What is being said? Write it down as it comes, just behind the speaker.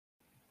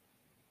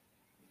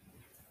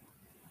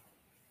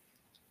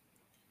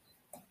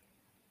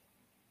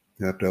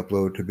You have to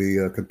upload to be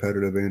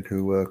competitive and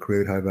to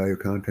create high-value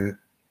content.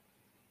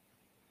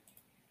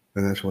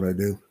 And that's what I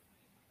do.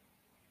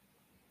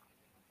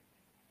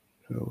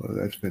 So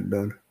that's been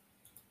done.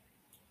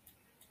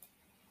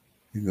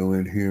 You go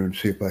in here and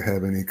see if I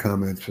have any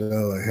comments.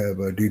 Oh, I have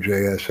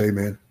DJS. Hey,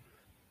 man.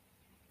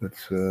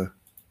 Let's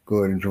go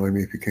ahead and join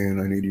me if you can.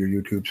 I need your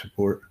YouTube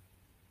support.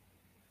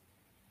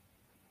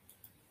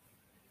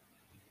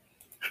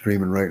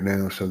 Streaming right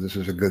now, so this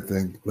is a good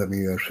thing. Let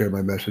me share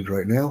my message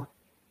right now.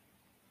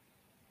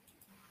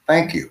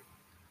 Thank you.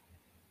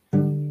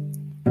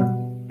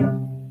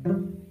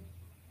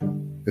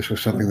 This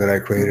was something that I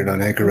created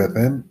on Anchor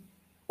FM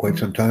quite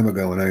some time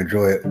ago, and I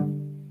enjoy it.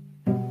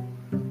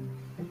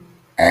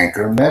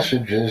 Anchor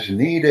messages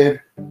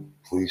needed.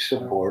 Please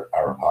support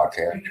our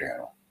podcast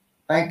channel.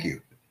 Thank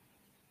you.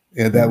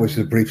 And that was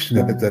the brief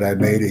snippet that I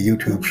made, a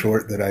YouTube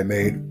short that I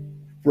made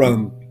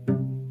from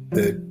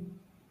the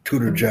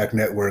Tutor Jack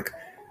Network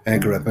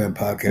Anchor FM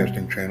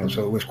podcasting channel.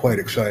 So it was quite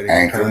exciting.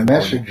 Anchor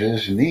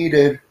messages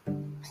needed.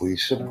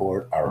 Please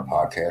support our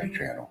podcast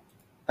channel.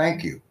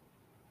 Thank you.